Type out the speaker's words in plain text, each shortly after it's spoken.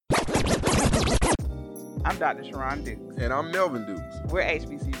I'm Dr. Sharon Dukes. And I'm Melvin Dukes. We're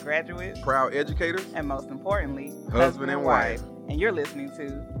HBCU graduates, proud educators, and most importantly, husband and wife. And you're listening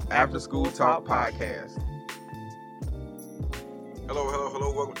to After School Talk Podcast.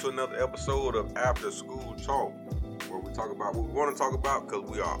 Hello. Welcome to another episode of After School Talk, where we talk about what we want to talk about because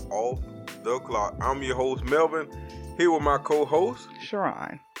we are off the clock. I'm your host, Melvin, here with my co-host,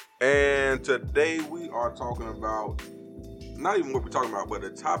 Sharon. And today we are talking about, not even what we're talking about, but the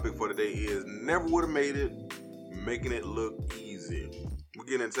topic for today is never would have made it, making it look easy. We're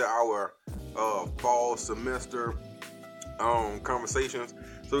getting into our fall semester conversations.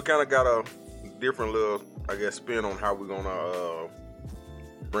 So we kind of got a different little, spin on how we're going to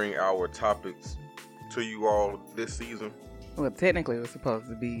bring our topics to you all this season. Well, technically it was supposed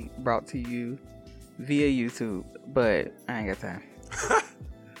to be brought to you via YouTube, but I ain't got time.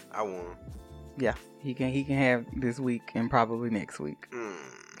 I won. Yeah, he can have this week and probably next week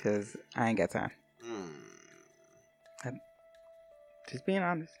because I ain't got time. Just being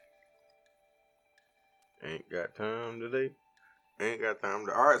honest. Ain't got time today.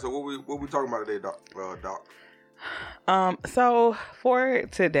 All right, so what we talking about today, Doc? So for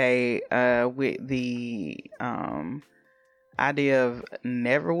today, with the idea of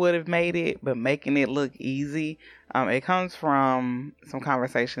never would have made it, but making it look easy, it comes from some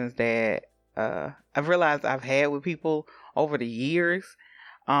conversations that I've realized I've had with people over the years,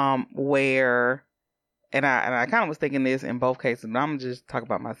 where, and I kind of was thinking this in both cases, but I'm gonna just talk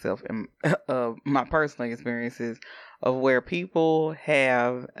about myself and my personal experiences of where people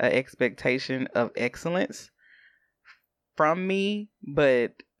have an expectation of excellence from me,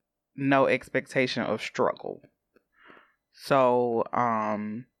 but no expectation of struggle. So,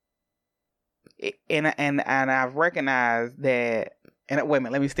 and I've recognized that, and wait a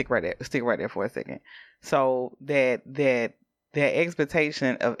minute, let me stick right there for a second. So that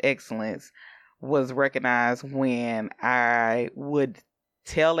expectation of excellence was recognized when I would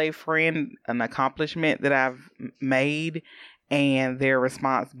tell a friend an accomplishment that I've made, and their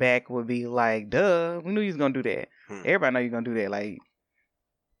response back would be like, duh, we knew you was gonna do that. Everybody know you're gonna do that. Like,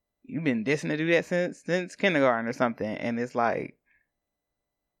 you've been destined to do that since kindergarten or something. And it's like,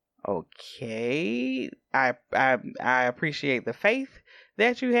 okay, I appreciate the faith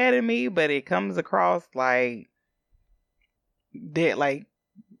that you had in me, but it comes across like that, like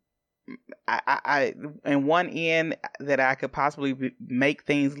I in one end that I could possibly make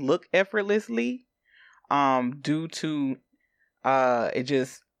things look effortlessly, due to it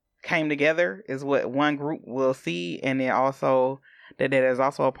just came together is what one group will see, and then also that is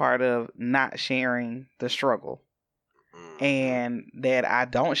also a part of not sharing the struggle, and that I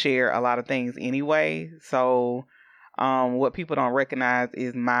don't share a lot of things anyway. So what people don't recognize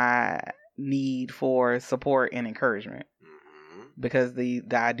is my need for support and encouragement, because the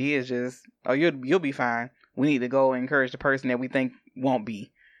idea is just, oh, you'll be fine. We need to go encourage the person that we think won't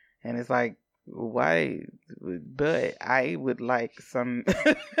be. And it's like, why? But I would like some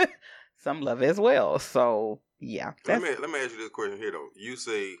some love as well. So yeah. Let me ask you this question here though. You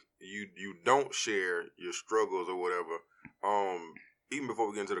say you don't share your struggles or whatever. Even before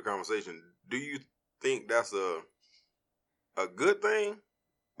we get into the conversation, do you think that's a good thing,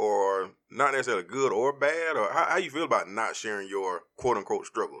 or not necessarily good or bad, or how you feel about not sharing your quote unquote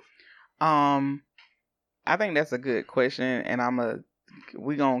struggles? I think that's a good question, and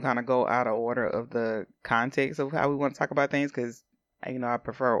we're gonna kind of go out of order of the context of how we want to talk about things, because I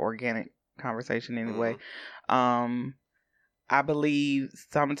prefer organic conversation anyway. I believe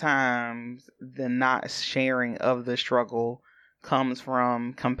sometimes the not sharing of the struggle comes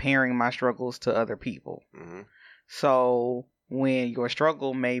from comparing my struggles to other people. So when your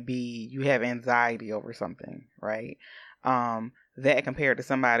struggle may be you have anxiety over something, right? That compared to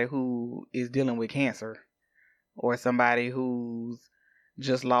somebody who is dealing with cancer, or somebody who's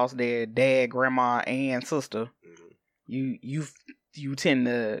just lost their dad, grandma, and sister, you tend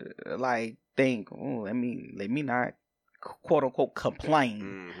to like think, oh, let me not quote unquote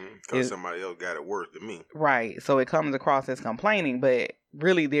complain, because somebody else got it worse than me, right? So it comes across as complaining, but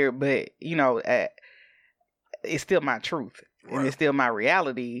really it's still my truth, right? And it's still my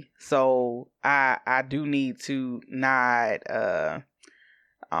reality. So I do need to not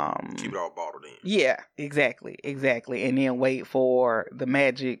keep it all bottled in. Yeah, exactly, and then wait for the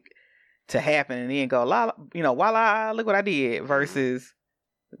magic to happen, and then go, voila, look what I did. Versus,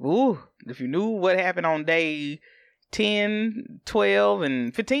 ooh, if you knew what happened on day 10, 12,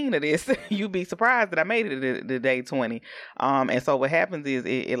 and 15 of this, you'd be surprised that I made it to day 20. And so what happens is,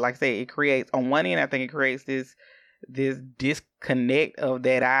 it like I say, it creates, on one end, I think it creates this disconnect of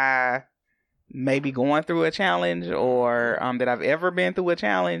that I may be going through a challenge, or that I've ever been through a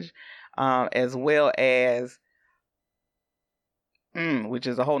challenge. as well as, which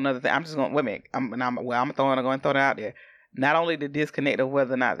is a whole nother thing. I'm just going, wait a minute. I'm going to throw it out there. Not only the disconnect of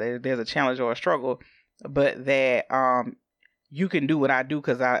whether or not there's a challenge or a struggle, but that you can do what I do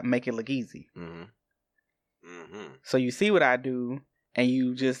because I make it look easy. Mm-hmm. Mm-hmm. So you see what I do, and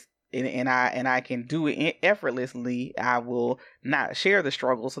you just and I can do it effortlessly. I will not share the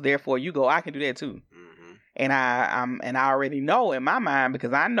struggle, so therefore you go, I can do that too. Mm-hmm. And I already know in my mind,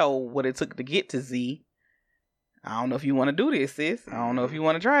 because I know what it took to get to Z. I don't know if you want to do this, sis. I don't know if you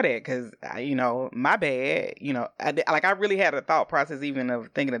want to try that, because my bad. I really had a thought process even of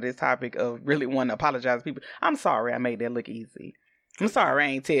thinking of this topic of really wanting to apologize to people. I'm sorry I made that look easy. I'm sorry I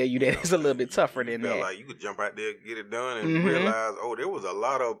ain't tell you that it's a little bit tougher than that. Like you could jump out there, get it done, and realize, there was a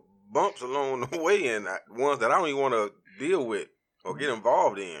lot of bumps along the way, and ones that I don't even want to deal with or get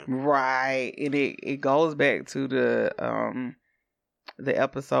involved in. Right, and it goes back to the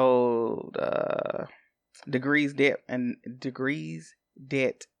episode Degrees, Debt, and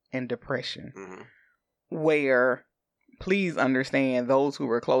Depression, where, please understand, those who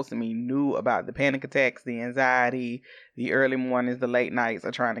were close to me knew about the panic attacks, the anxiety, the early mornings, the late nights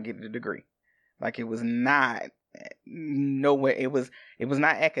of trying to get the degree. Like, it was not nowhere. It was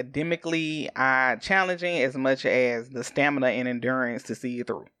not academically challenging as much as the stamina and endurance to see it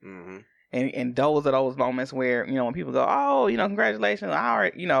through. Mm-hmm. And those are those moments where, when people go, oh, congratulations, all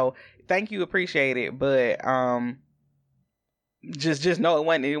right, thank you, appreciate it, but just know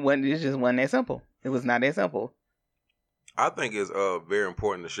it just wasn't that simple. It was not that simple. I think it's very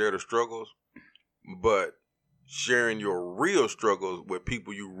important to share the struggles, but sharing your real struggles with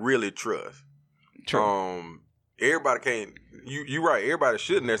people you really trust. True. Everybody can't. You're right. Everybody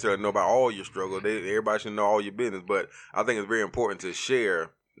shouldn't necessarily know about all your struggles. Everybody should know all your business, but I think it's very important to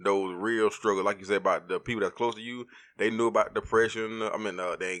share those real struggles, like you said, about the people that's close to you. They knew about depression.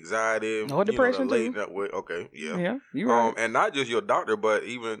 The anxiety. Or depression too. Okay, yeah. Yeah, you're right. And not just your doctor, but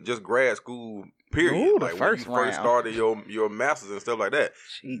even just grad school. Period. Ooh, like when you first started your masters and stuff like that.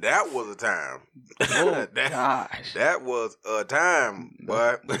 Jeez. That was a time. Oh, gosh. That was a time,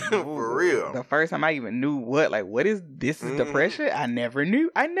 but for real. The first time I even knew what is this is depression? I never knew.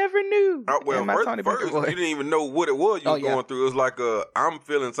 First, you didn't even know what it was you was going through. It was like I'm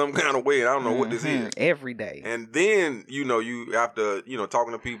feeling some kind of way and I don't know what this is. Every day. And then, you after,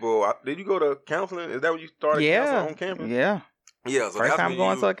 talking to people, did you go to counseling? Is that when you started counseling on campus? Yeah. Yeah, so first time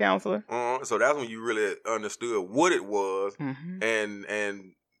going to a counselor. So that's when you really understood what it was, and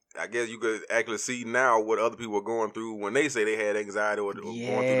I guess you could actually see now what other people are going through when they say they had anxiety or going through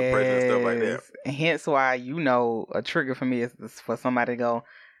depression and stuff like that. And hence why a trigger for me is for somebody to go,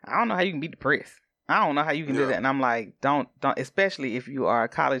 I don't know how you can be depressed. I don't know how you can do that. And I'm like, don't, especially if you are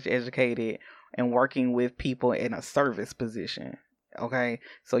college educated and working with people in a service position. Okay,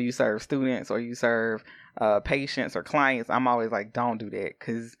 so you serve students or you serve patients or clients. I'm always like, don't do that,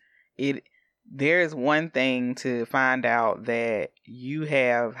 because there's one thing to find out that you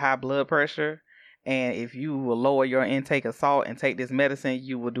have high blood pressure, and if you will lower your intake of salt and take this medicine,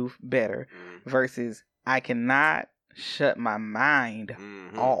 you will do better. Versus, I cannot shut my mind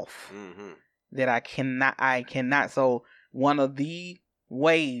off. That I cannot. So one of the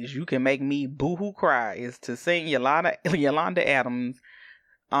ways you can make me boohoo cry is to sing Yolanda Adams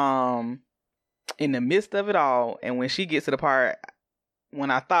in the midst of it all, and when she gets to the part when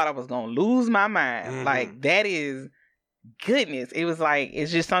I thought I was gonna lose my mind, like, that is goodness. It was like,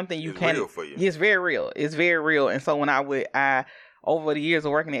 it's just something you can't. Real for you. It's very real. It's very real. And so when I over the years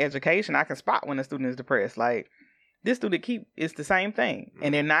of working in education, I can spot when a student is depressed. Like, this student it's the same thing,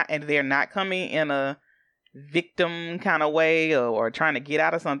 and they're not coming in a victim kind of way or trying to get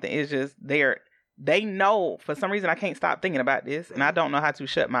out of something. It's just they know, for some reason, I can't stop thinking about this, and I don't know how to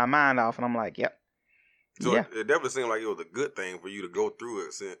shut my mind off. And I'm like, yep. So it definitely seemed like it was a good thing for you to go through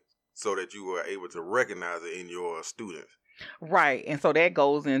it so that you were able to recognize it in your students. Right. And so that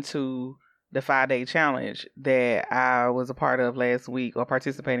goes into the 5-day challenge that I was a part of last week, or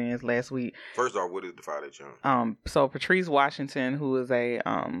participating in last week. First off, what is the 5-day challenge? So Patrice Washington, who is a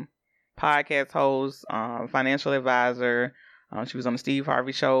podcast host, financial advisor, she was on the Steve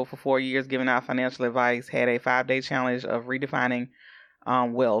Harvey Show for 4 years giving out financial advice, had a 5-day challenge of redefining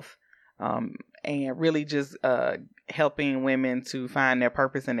wealth. And really just helping women to find their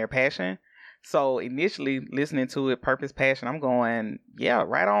purpose and their passion. So initially listening to it, purpose, passion, I'm going, yeah,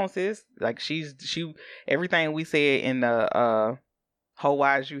 right on, sis. Like, she everything we said in the How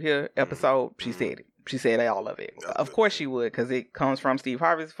Wise You Hear episode, she said it. She said all of it. Of course she would, because it comes from Steve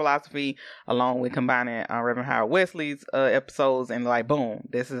Harvey's philosophy, along with combining Reverend Howard Wesley's episodes, and like, boom,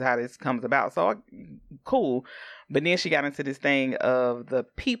 this is how this comes about. So, cool. But then she got into this thing of the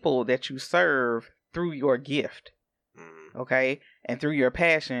people that you serve through your gift, okay? And through your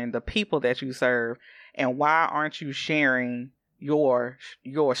passion, the people that you serve. And why aren't you sharing your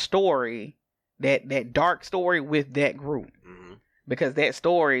story, that dark story, with that group? Because that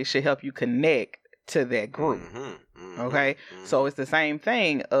story should help you connect to that group. Okay? So it's the same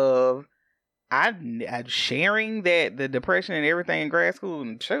thing of I'm sharing that the depression and everything in grad school,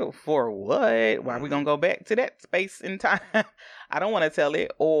 and show for what? Why are we gonna go back to that space in time? I don't want to tell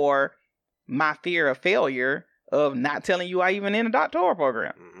it. Or my fear of failure of not telling you I even in a doctoral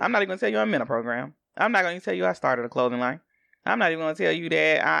program. I'm not even gonna tell you I'm in a program. I'm not gonna tell you I started a clothing line. I'm not even gonna tell you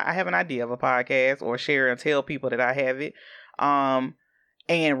that I have an idea of a podcast, or share and tell people that I have it.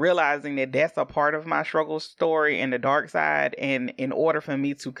 And realizing that that's a part of my struggle story and the dark side. And in order for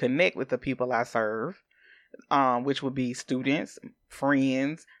me to connect with the people I serve, which would be students,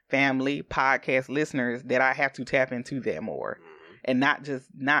 friends, family, podcast listeners, that I have to tap into that more. And not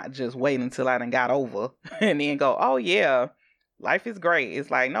just wait until I done got over and then go, oh yeah, life is great.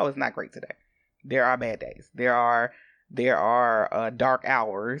 It's like, no, it's not great today. There are bad days. There are dark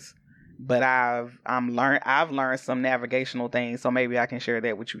hours. But I've learned some navigational things, so maybe I can share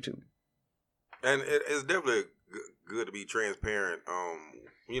that with you too. And it's definitely good to be transparent.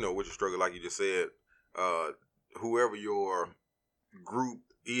 With your struggle, like you just said, whoever your group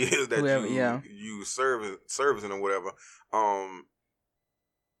is that you servicing or whatever,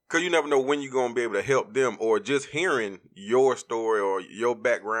 because you never know when you're gonna be able to help them, or just hearing your story or your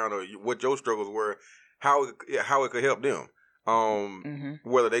background or what your struggles were, how it could help them.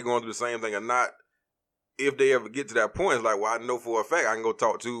 Whether they're going through the same thing or not, if they ever get to that point, it's like, well, I know for a fact I can go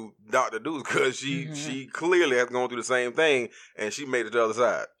talk to Dr. Deuce, because she clearly has gone through the same thing, and she made it to the other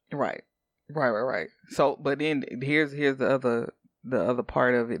side. Right. So, but then here's the other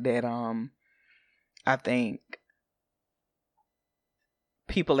part of it that I think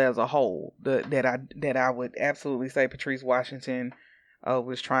people as a whole that I would absolutely say Patrice Washington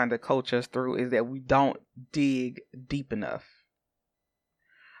was trying to coach us through, is that we don't dig deep enough.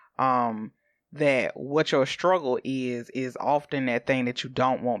 That what your struggle is often that thing that you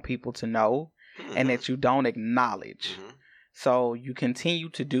don't want people to know, and that you don't acknowledge. So you continue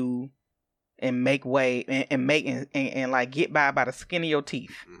to do and make way and like get by the skin of your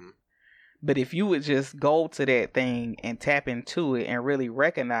teeth. But if you would just go to that thing and tap into it and really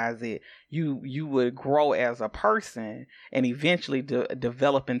recognize it, you would grow as a person and eventually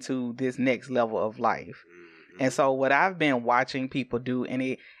develop into this next level of life. And so what I've been watching people do,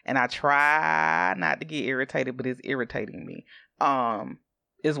 and I try not to get irritated, but it's irritating me,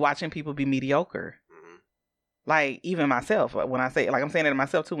 is watching people be mediocre. Like, even myself, when I say, like, I'm saying it to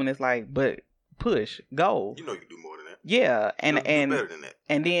myself too, when it's like, but push, go. You know you do more than that. Yeah, and better than that.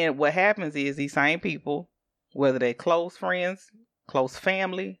 And then what happens is these same people, whether they're close friends, close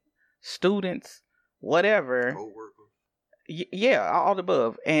family, students, whatever, yeah, all the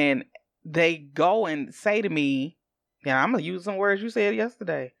above, and they go and say to me, yeah, I'm gonna use some words you said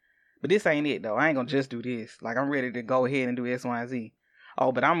yesterday, but this ain't it though. I ain't gonna just do this. Like, I'm ready to go ahead and do X, Y, and Z.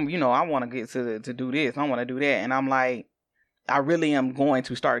 Oh, but I want to get to do this. I want to do that, and I'm like, I really am going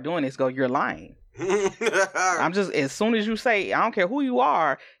to start doing this. Go, you're lying. I'm just, as soon as you say, I don't care who you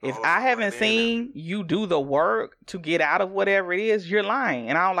are, if I haven't seen you do the work to get out of whatever it is, you're lying,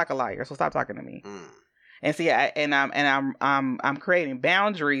 and I don't like a liar. So stop talking to me. And see, I'm creating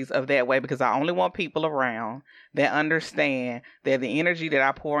boundaries of that way, because I only want people around that understand that the energy that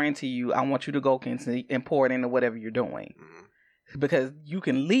I pour into you, I want you to go and pour it into whatever you're doing. Because you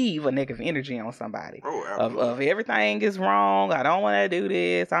can leave a negative energy on somebody of everything is wrong. I don't want to do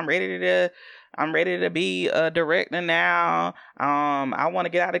this. I'm ready to be a director now. I want to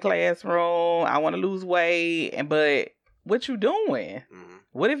get out of the classroom. I want to lose weight. But what you doing?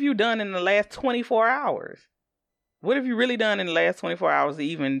 What have you done in the last 24 hours? What have you really done in the last 24 hours to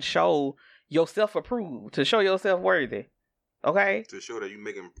even show yourself approved, to show yourself worthy? Okay? To show that you're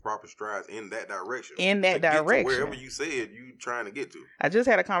making proper strides in that direction. Wherever you said you trying to get to. I just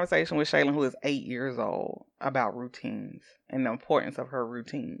had a conversation with Shaylin, who is 8 years old, about routines and the importance of her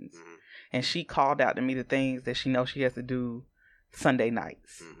routines. And she called out to me the things that she knows she has to do Sunday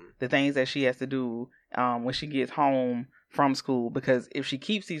nights. The things that she has to do when she gets home from school, because if she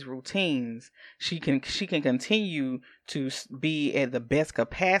keeps these routines, she can continue to be at the best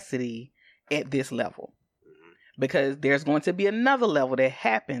capacity at this level. Because there's going to be another level that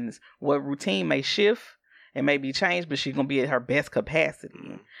happens where routine may shift It may be changed, but she's gonna be at her best capacity.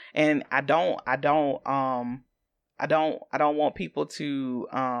 Mhm. And I don't want people to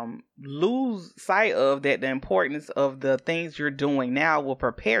lose sight of that. The importance of the things you're doing now will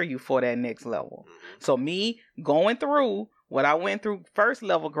prepare you for that next level. Mhm. So me going through what I went through first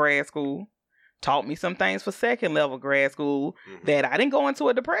level grad school taught me some things for second level grad school Mhm. that I didn't go into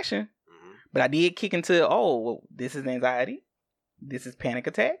a depression, Mhm. but I did kick into, well, this is anxiety. This is panic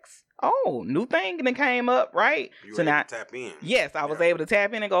attacks. Oh, new thing that came up, right? You So were able now, to tap in. yes, I was Yeah. able to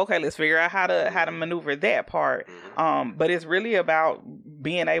tap in and go, okay, let's figure out how to Mhm. maneuver that part. Mhm. But it's really about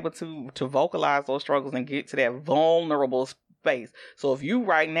being able to vocalize those struggles and get to that vulnerable space. So if you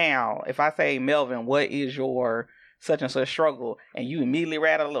right now, if I say, Melvin, what is your such and such struggle, and you immediately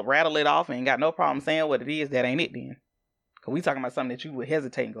rattle it off and ain't got no problem saying what it is, that ain't it then. Cause we talking about something that you would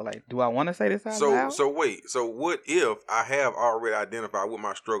hesitate and go like, do I want to say this out loud? So wait. So what if I have already identified what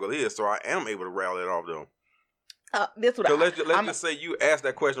my struggle is, so I am able to rattle it off though? That's what So let's just say you asked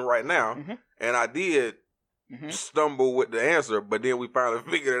that question right now, Mhm. and I did Mhm. stumble with the answer, but then we finally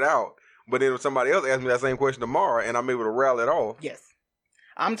figured it out. But then if somebody else asked me that same question tomorrow, and I'm able to rattle it off. Yes.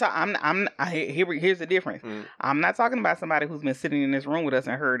 Here's the difference. Mm. I'm not talking about somebody who's been sitting in this room with us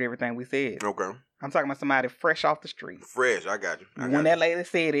and heard everything we said. Okay. I'm talking about somebody fresh off the street. Fresh, I got you. When that lady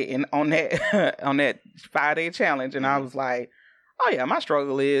said it on that on that 5-day challenge, and I was like, oh yeah, my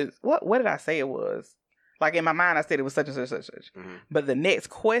struggle is what did I say it was? Like in my mind, I said it was such and such, such, such. Mhm. But the next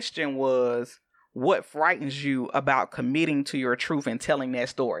question was, what frightens you about committing to your truth and telling that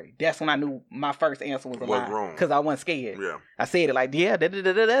story? That's when I knew my first answer was a lie. wrong. Because I wasn't scared. Yeah. I said it like, yeah,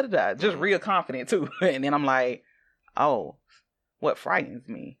 just real confident too. And then I'm like, oh, what frightens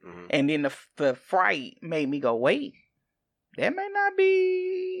me? Mhm. And then the fright made me go, wait, that may not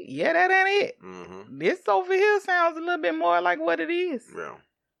be, yeah, that ain't it. Mhm. This over here sounds a little bit more like what it is. Yeah.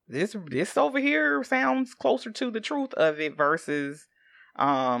 This over here sounds closer to the truth of it versus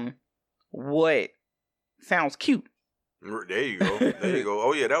what sounds cute. There you go. There you go.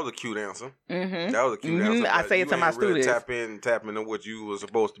 Oh yeah, that was a cute answer. Mm-hmm. That was a cute Mhm. answer. I say it to You my ain't really students. Tap into what you were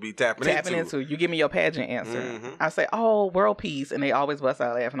supposed to be tapping into. You give me your pageant answer. Mhm. I say, oh, world peace, and they always bust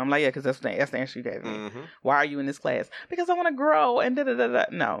out laughing. I'm like, yeah, because that's the answer you gave me. Mhm. Why are you in this class? Because I want to grow and da da da da.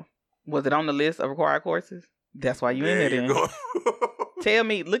 No, was it on the list of required courses? That's why you in There there. you Then go. tell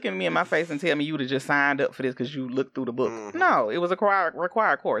me, look at me in my face and tell me you would have just signed up for this because you looked through the book. Mhm. No, it was a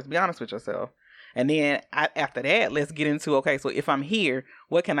required course. Be honest with yourself. And then after that, let's get into, okay, so if I'm here,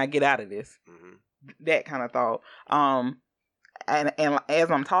 what can I get out of this? Mhm. That kind of thought. And as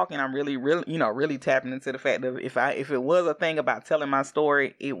I'm talking, I'm really tapping into the fact that if it was a thing about telling my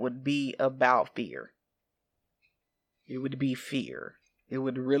story, it would be about fear. It would be fear. It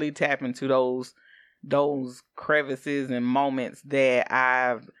would really tap into those crevices and moments that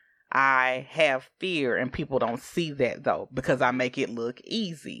I have fear, and people don't see that though, because I make it look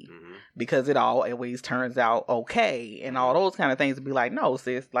easy, Mhm. because it always turns out okay, and all those kind of things. Would be like, no,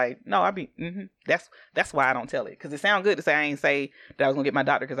 sis, like, no, that's why I don't tell it, because it sounds good to say I ain't say that I was gonna get my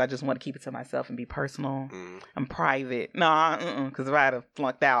doctor because I just want to keep it to myself and be personal Mhm. and private. No, because if I had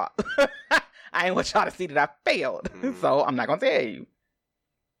flunked out, I ain't want y'all to see that I failed, so I'm not gonna tell you.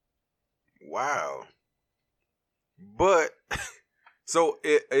 Wow. But so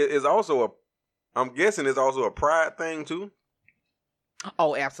it is also I'm guessing it's also a pride thing too.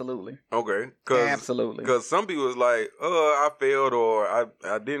 Oh, absolutely. Okay, Absolutely. Because some people is like, I failed, or I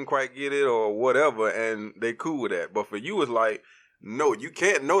didn't quite get it, or whatever, and they cool with that. But for you, it's like, no, you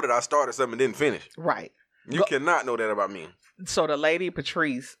can't know that I started something and didn't finish. Right. You cannot know that about me. So the lady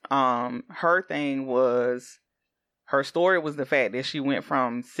Patrice, her thing was, her story was the fact that she went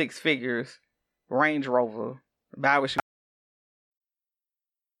from 6 figures, Range Rover, buy what she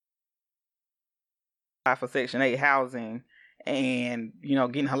for Section 8 housing, and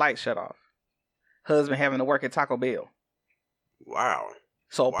getting her lights shut off. Husband having to work at Taco Bell. Wow.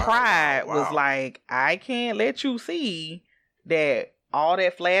 So pride was like, I can't let you see that all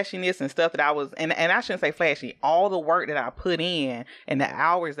that flashiness and stuff that I was, and I shouldn't say flashy, all the work that I put in and the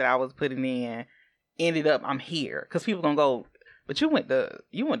hours that I was putting in ended up, I'm here. Because people gonna go, but you went to,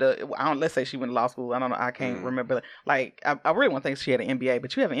 let's say she went to law school. I don't know. I can't remember. Like, I really want to think she had an MBA,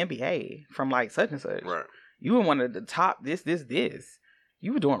 but you have an MBA from like such and such. Right. You were one of the top this.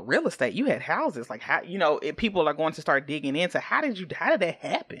 You were doing real estate. You had houses. Like, how, people are going to start digging into how did that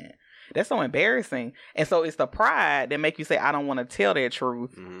happen? That's so embarrassing. And so it's the pride that make you say, I don't want to tell their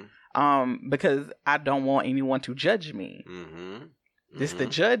truth. Mm-hmm. Because I don't want anyone to judge me. Mm-hmm. It's the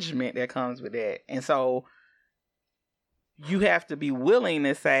judgment that comes with that. And so you have to be willing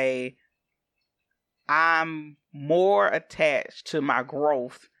to say, I'm more attached to my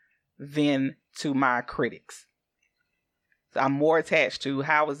growth than to my critics. I'm more attached to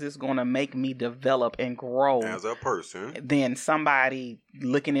how is this going to make me develop and grow as a person than somebody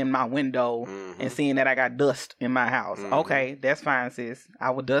looking in my window and seeing that I got dust in my house. Okay, that's fine, sis. I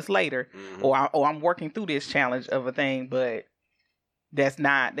will dust later, or I'm working through this challenge of a thing, but that's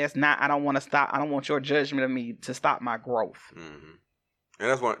not. I don't want to stop. I don't want your judgment of me to stop my growth. And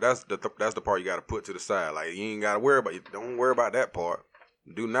that's the part you got to put to the side. Like, you ain't got to worry about. Don't worry about that part.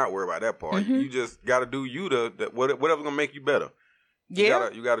 Do not worry about that part. You just got to do you whatever's gonna make you better.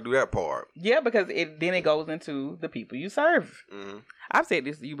 Yeah, you got to do that part. Yeah, because then it goes into the people you serve. I've said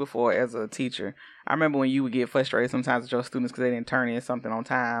this to you before as a teacher. I remember when you would get frustrated sometimes with your students because they didn't turn in something on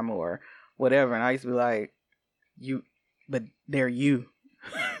time or whatever, and I used to be like, but they're you.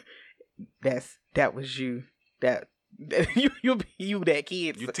 that was you. You that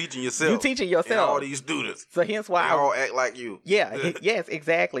kid. You teaching yourself. You teaching yourself. And all these students. So hence why they all act like you. Yeah. Yes,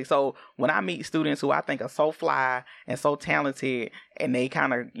 exactly. So when I meet students who I think are so fly and so talented, and they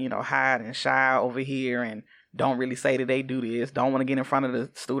kind of hide and shy over here and don't really say that they do this, don't want to get in front of the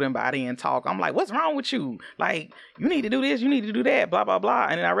student body and talk. I'm like, what's wrong with you? Like, you need to do this, you need to do that, blah blah blah.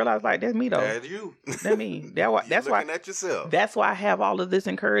 And then I realized, like, that's me though. That's you. That's me. That's why. Looking at yourself. That's why I have all of this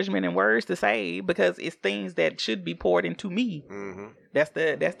encouragement and words to say, because it's things that should be poured into me. That's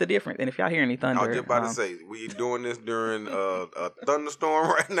the difference. And if y'all hear any thunder, I was just about to say, we doing this during a thunderstorm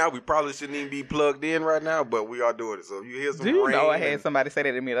right now. We probably shouldn't even be plugged in right now, but we are doing it. So if you hear some rain. You know, I had somebody say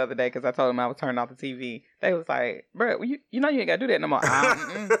that to me the other day because I told them I was turning off the TV. They was like, bro, you know you ain't got to do that no more.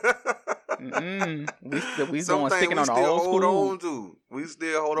 We going sticking on the old school. We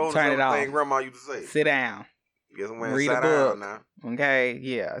still hold on Turn to it off. something Grandma used to say. Sit down. Guess I'm wearing Read a sat book. down now. Okay,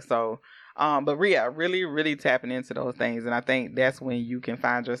 yeah. So, but yeah, really, really tapping into those things, and I think that's when you can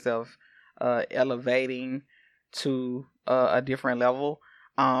find yourself elevating to a different level.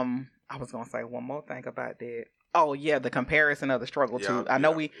 I was gonna say one more thing about that. Oh yeah, the comparison of the struggle too. I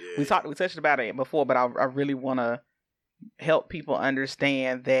know we touched about it before, but I really want to help people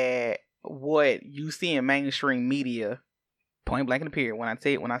understand that what you see in mainstream media, point blank in the period. When I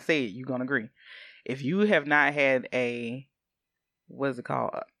say it, you're gonna agree. If you have not had what is it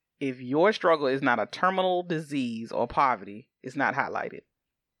called? If your struggle is not a terminal disease or poverty, it's not highlighted.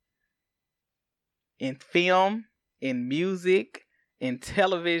 In film, in music, in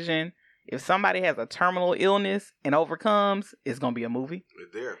television, if somebody has a terminal illness and overcomes, it's going to be a movie.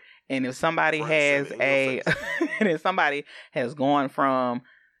 It's there. And if somebody if somebody has gone from,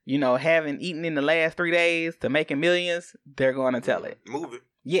 having eaten in the last 3 days to making millions, they're going to tell it. Movie.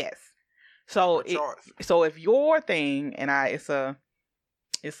 Yes. So if your thing, and it's a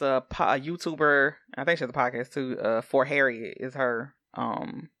YouTuber, I think she has a podcast too, For Harriet is her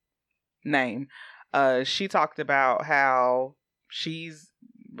name. She talked about how she's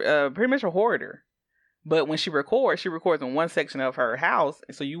pretty much a hoarder, but when she records in one section of her house,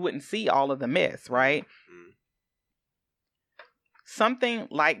 so you wouldn't see all of the mess, right? Something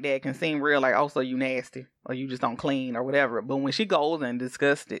like that can seem real, like, oh, so you nasty, or you just don't clean, or whatever. But when she goes and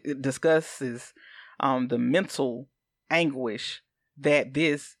discusses the mental anguish that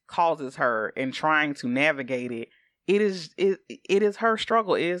this causes her and trying to navigate it, it is her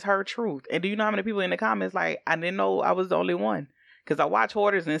struggle, it is her truth. And do you know how many people in the comments like, I didn't know I was the only one? Because I watch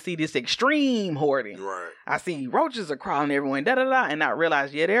hoarders and see this extreme hoarding. Right. I see roaches are crawling everywhere, and not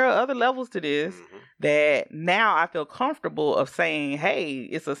realize, there are other levels to this that now I feel comfortable of saying, hey,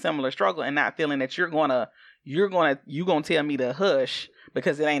 it's a similar struggle, and not feeling that you're gonna tell me to hush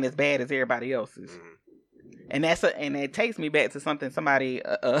because it ain't as bad as everybody else's. And and it takes me back to something somebody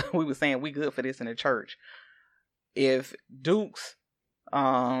we were saying, we good for this in the church. If Duke's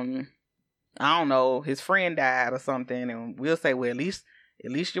I don't know, his friend died or something, and we'll say, well, at least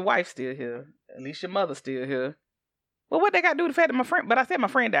your wife's still here, at least your mother's still here. Well, what they got to do with the fact that my friend? But I said my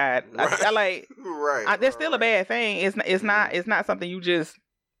friend died. Right. I like, right. That's still a bad thing. It's not something you just.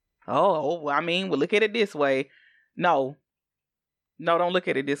 Look at it this way. No, don't look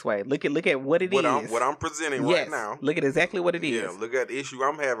at it this way. Look at what it is. What I'm presenting right now. Look at exactly what it is. Yeah, look at the issue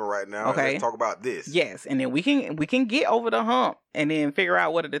I'm having right now. Okay. Let's talk about this. Yes, and then we can get over the hump and then figure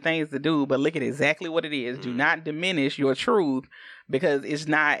out what are the things to do. But look at exactly what it is. Do not diminish your truth because it's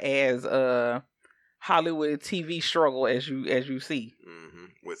not as Hollywood TV struggle as you see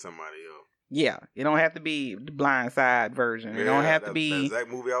with somebody else. Yeah, it don't have to be the Blind Side version. It don't have to be the exact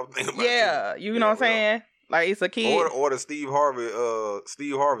movie I was thinking about. Yeah, you know what I'm saying? Like, it's a kid. Or the Steve Harvey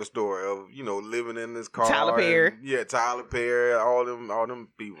story of, living in this car. Tyler Perry. Tyler Perry, all them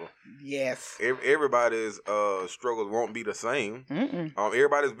people. Yes. Everybody's struggles won't be the same.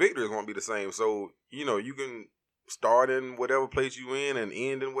 Everybody's victories won't be the same. So, you can start in whatever place you in and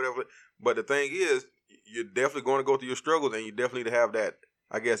end in whatever. But the thing is, you're definitely going to go through your struggles, and you definitely need to have that,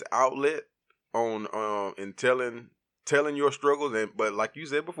 I guess, outlet on in telling your struggles. But like you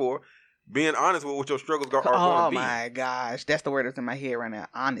said before, being honest with what your struggles are going to be. Oh my gosh, that's the word that's in my head right now.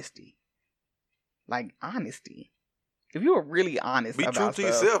 Honesty. Like honesty. If you were really honest be about true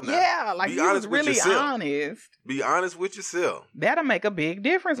to stuff, yourself now. Yeah, like be you was really honest. Be honest with yourself. That'll make a big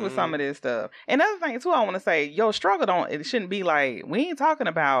difference with some of this stuff. And another thing too, I want to say, your struggle it shouldn't be like, we ain't talking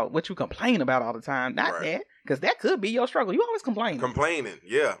about what you complain about all the time. Not that, because that could be your struggle. You always complaining.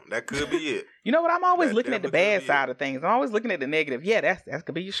 Yeah, that could be it. You know what? I'm always looking at the bad side of things. I'm always looking at the negative. Yeah, that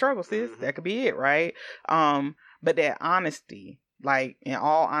could be your struggle, sis. Mm-hmm. That could be it, right? But that honesty, like in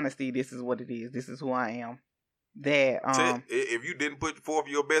all honesty, this is what it is. This is who I am. That if you didn't put forth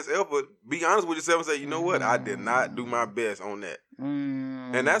your best effort, be honest with yourself and say, you know what, I did not do my best on that.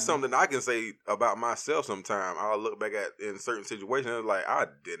 And that's something I can say about myself sometimes. I'll look back at in certain situations like, I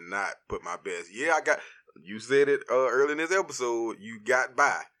did not put my best. Yeah, you said it early in this episode, you got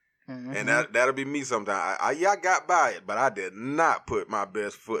by. Mm-hmm. And that'll be me sometimes. I got by it, but I did not put my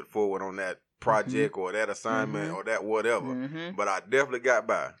best foot forward on that project or that assignment or that whatever. Mm-hmm. But I definitely got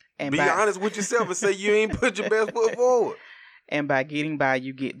by. And be honest with yourself and say you ain't put your best foot forward. And by getting by,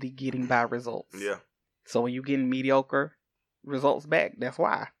 you get the getting by results. Yeah. So when you getting mediocre results back, that's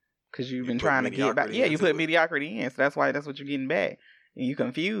why. Because you've been trying to get back. Yeah, you put mediocrity in. So that's why that's what you're getting back. And you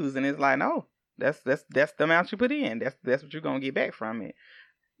confused and it's like, no, that's the amount you put in. That's what you're going to get back from it.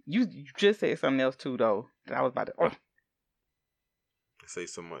 You just said something else too, though, that I was about to... Say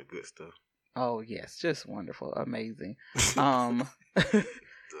so much good stuff. Oh, yes. Just wonderful. Amazing.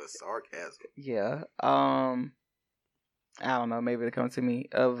 The sarcasm. Yeah. I don't know. Maybe it comes to me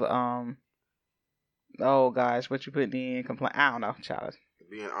of, oh, gosh, what you putting in? Complain. I don't know, child.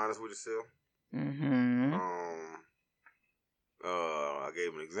 Being honest with yourself. Mm-hmm. I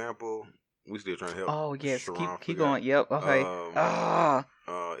gave an example. We still trying to help. Oh, yes. Keep going. Yep. Okay.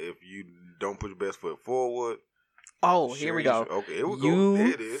 If you don't put your best foot forward. Oh, here we go. Okay, here we go.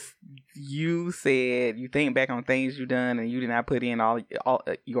 There it is. You said you think back on things you done and you did not put in all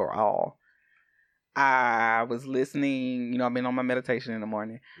your all. I was listening, I've been on my meditation in the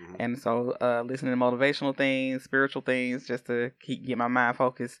morning. Mm-hmm. And so listening to motivational things, spiritual things, just to get my mind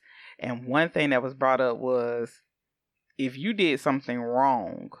focused. And one thing that was brought up was, if you did something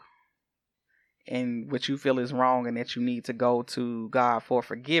wrong and what you feel is wrong and that you need to go to God for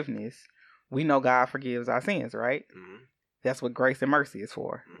forgiveness, we know God forgives our sins, right? Mm-hmm. That's what grace and mercy is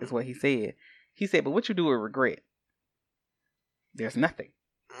for, is what he said. He said, but what you do with regret? There's nothing.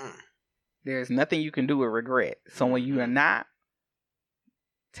 There's nothing you can do with regret. So when you are not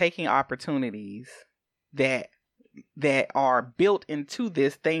taking opportunities that are built into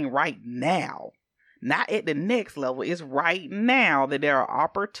this thing right now, not at the next level, it's right now that there are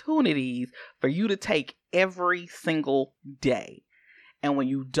opportunities for you to take every single day. And when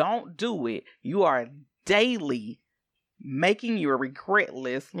you don't do it, you are daily making your regret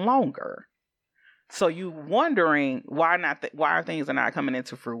list longer. So you wondering why are things not coming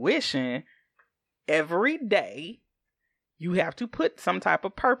into fruition? Every day, you have to put some type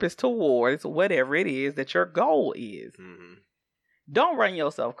of purpose towards whatever it is that your goal is. Mm-hmm. Don't run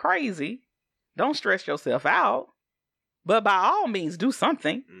yourself crazy. Don't stress yourself out. But by all means, do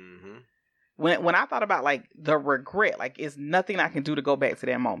something. Mm-hmm. When I thought about like the regret, like it's nothing I can do to go back to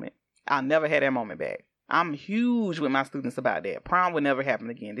that moment. I'll never have that moment back. I'm huge with my students about that. Prom will never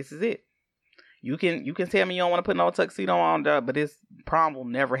happen again. This is it. You can tell me you don't want to put no tuxedo on, but this prom will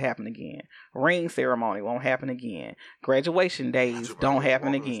never happen again. Ring ceremony won't happen again. Graduation days don't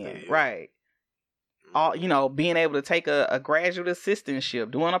happen again. Right. All being able to take a graduate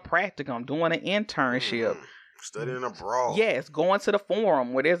assistantship, doing a practicum, doing an internship. Studying abroad. Yes, going to the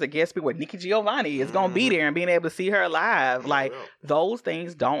forum where there's a guest speaker where Nikki Giovanni is going to be there and being able to see her live. Like, those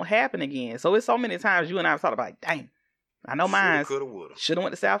things don't happen again. So it's so many times you and I have thought about, dang, I know mine should have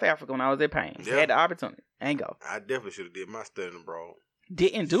went to South Africa when I was at Payne. Had the opportunity. Ain't go. I definitely should have did my studying abroad.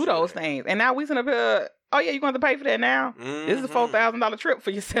 Didn't do those things. And now we sitting up here, oh yeah, you're going to have to pay for that now? Mm-hmm. This is a $4,000 trip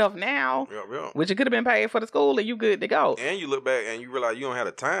for yourself now. Yep. Which it could have been paid for the school and you good to go. And you look back and you realize you don't have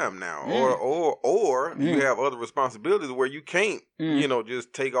the time now. Or you have other responsibilities where you can't,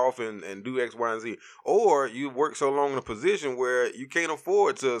 just take off and do X, Y, and Z. Or you work so long in a position where you can't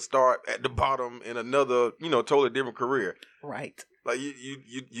afford to start at the bottom in another, totally different career. Right. Like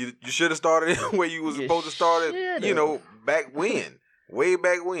you should have started where you was supposed to start it, back when. Way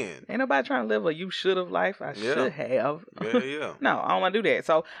back when. Ain't nobody trying to live a you should have life. I should have. Yeah. No, I don't want to do that.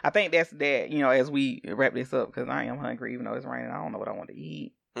 So I think that's that, as we wrap this up, because I am hungry, even though it's raining. I don't know what I want to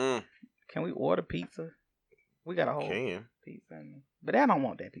eat. Can we order pizza? We got a whole pizza. But I don't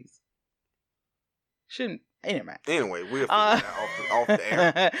want that pizza. shouldn't. Anyway, we'll figure that off the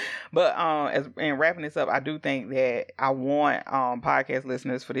air. But in wrapping this up, I do think that I want podcast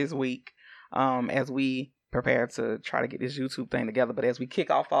listeners for this week, as we prepare to try to get this YouTube thing together. But as we kick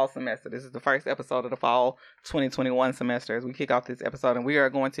off fall semester, this is the first episode of the fall 2021 semester. As we kick off this episode, and we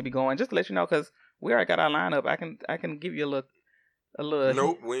are going to be going, just to let you know, because we already got our lineup. I can give you a look.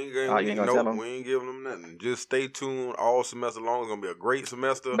 Nope, we ain't giving them nothing. Just stay tuned all semester long. It's gonna be a great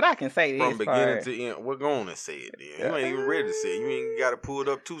semester. But I can say this from beginning to end. We're gonna say it. Then. You ain't even ready to say it. You ain't got to pull it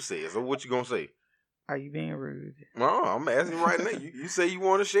up to say it. So what you gonna say? Are you being rude? No, I'm asking right now. You say you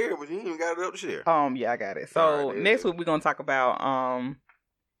want to share, but you ain't even got it up to share. Yeah, I got it. So right, next week we're gonna talk about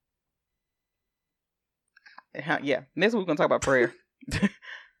next week we're gonna talk about prayer.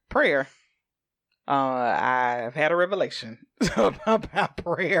 Prayer. I've had a revelation about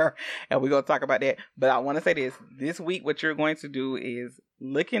prayer, and we're going to talk about that. But I want to say this week, what you're going to do is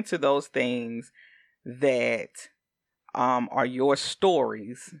look into those things that are your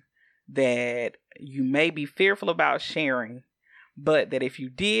stories that you may be fearful about sharing, but that if you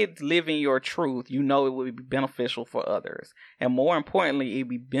did live in your truth, you know it would be beneficial for others. And more importantly, it'd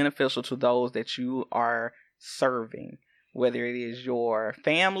be beneficial to those that you are serving, whether it is your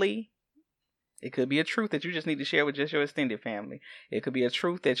family. It could be a truth that you just need to share with just your extended family. It could be a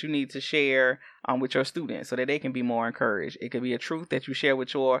truth that you need to share with your students so that they can be more encouraged. It could be a truth that you share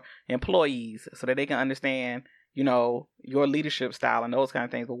with your employees so that they can understand, your leadership style and those kind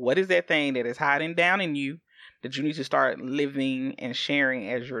of things. But what is that thing that is hiding down in you that you need to start living and sharing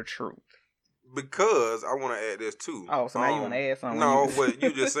as your truth? Because I want to add this too. Oh, so now you want to add something? No, what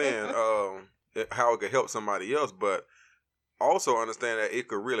you just saying, how it could help somebody else, but also understand that it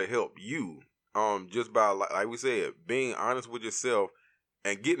could really help you. Just by, like we said, being honest with yourself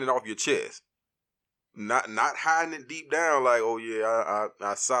and getting it off your chest. Not hiding it deep down like, oh yeah,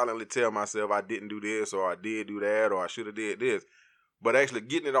 I silently tell myself I didn't do this or I did do that or I should have did this. But actually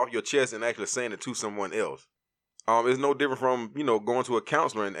getting it off your chest and actually saying it to someone else. It's no different from, going to a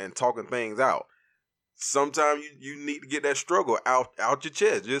counselor and talking things out. Sometimes you need to get that struggle out your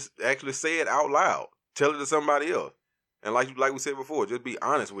chest. Just actually say it out loud. Tell it to somebody else. And like we said before, just be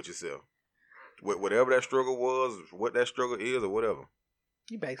honest with yourself. Whatever that struggle was, what that struggle is, or whatever.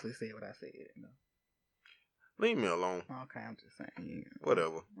 You basically said what I said. Leave me alone. Okay, I'm just saying.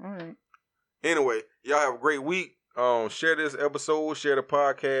 Whatever. All right. Anyway, y'all have a great week. Share this episode, share the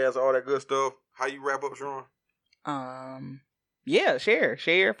podcast, all that good stuff. How you wrap up, Sharon? Yeah,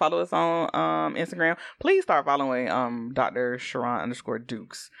 share. Follow us on Instagram. Please start following Dr. Sharon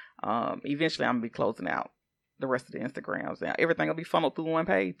 _Dukes. Eventually, I'm gonna be closing out the rest of the Instagrams. Now everything will be funneled through one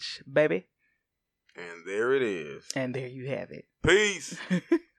page, baby. And there it is. And there you have it. Peace.